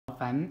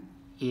friend.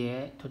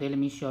 Yeah, today let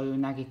me show you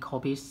Nike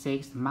Kobe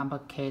 6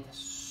 Mambacita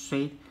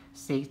Sweet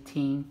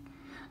 16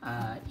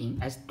 in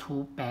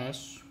S2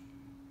 beige.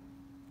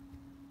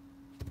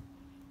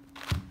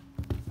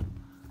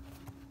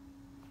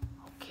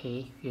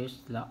 Okay, here's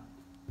the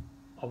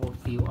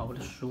overview of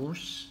the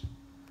shoes.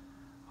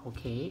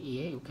 Okay,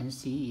 yeah, you can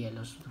see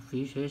the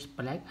features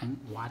black and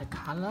white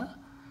color.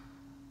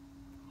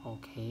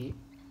 Okay,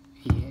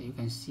 here you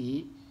can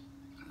see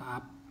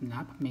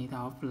lap made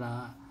of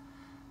the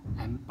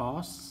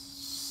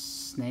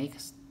embossed snake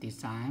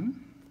design.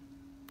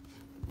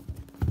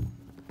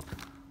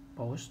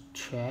 Both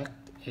check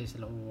is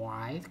the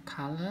white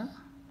color.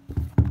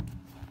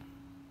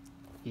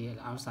 Here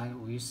outside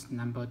with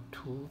number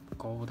 2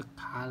 gold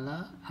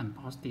color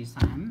embossed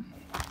design.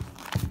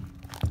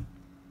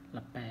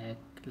 The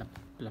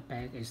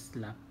back is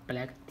the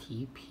black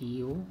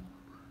TPU.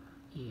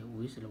 Here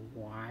with the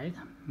white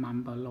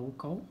Mamba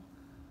logo,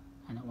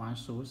 and one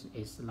shoes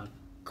is the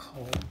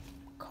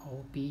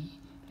Kobe,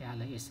 the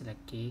other is the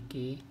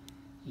Gege,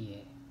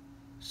 yeah,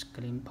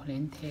 screen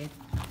printed.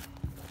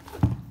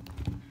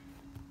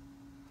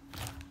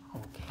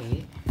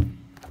 Okay,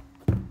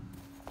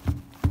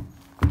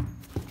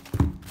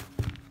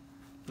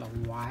 the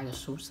white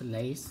shoes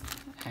lace,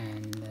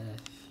 and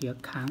here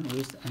come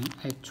with an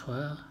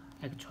actual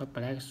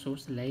black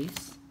shoes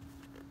lace.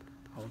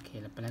 Okay,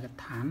 the black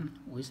thumb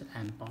with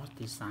embossed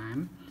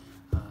design,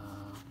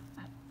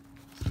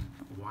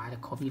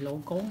 white Kobe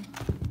logo,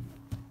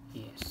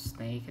 yeah,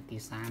 snake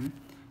design,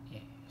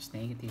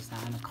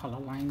 color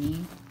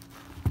lining,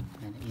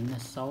 and inner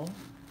sole.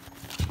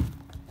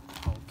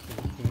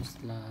 Okay, here's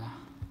the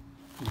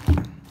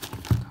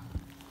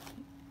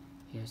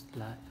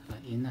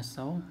inner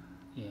sole,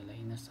 yeah, the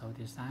inner sole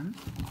design.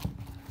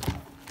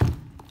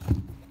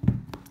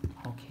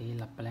 Okay,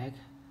 the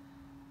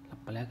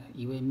black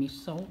even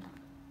midsole.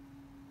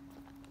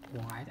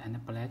 White and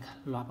black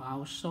lob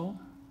also.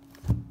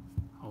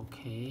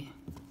 Okay,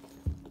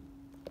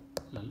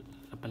 the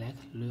black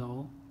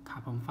real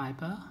carbon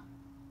fiber.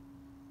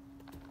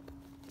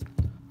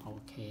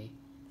 Okay,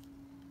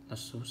 the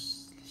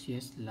shoes,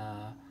 here's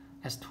the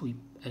S2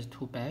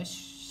 beige,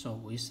 so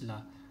with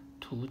the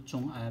 2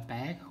 zone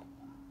airbag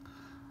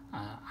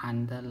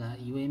under the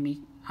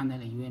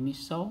UME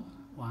sole.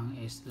 One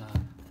is the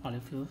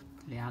polyfill,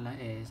 the other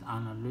is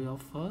on the real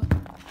fur.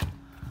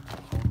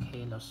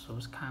 Okay, the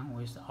shoes come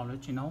with the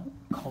original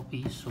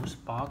Kobe shoes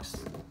box.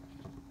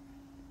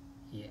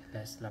 Yeah,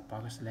 that's the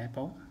box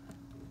label.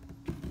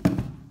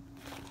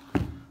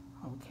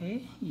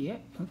 Okay, yeah,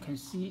 you can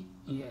see,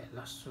 yeah,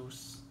 the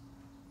shoes,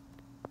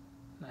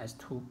 the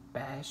S2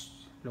 beige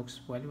looks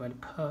very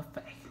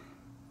perfect.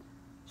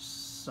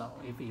 So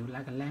if you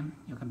like them,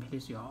 you can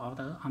place your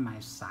order on my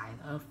site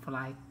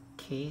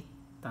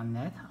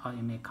flyk.net, or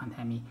you may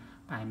contact me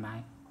by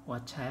my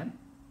WhatsApp.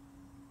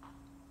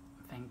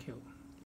 Thank you.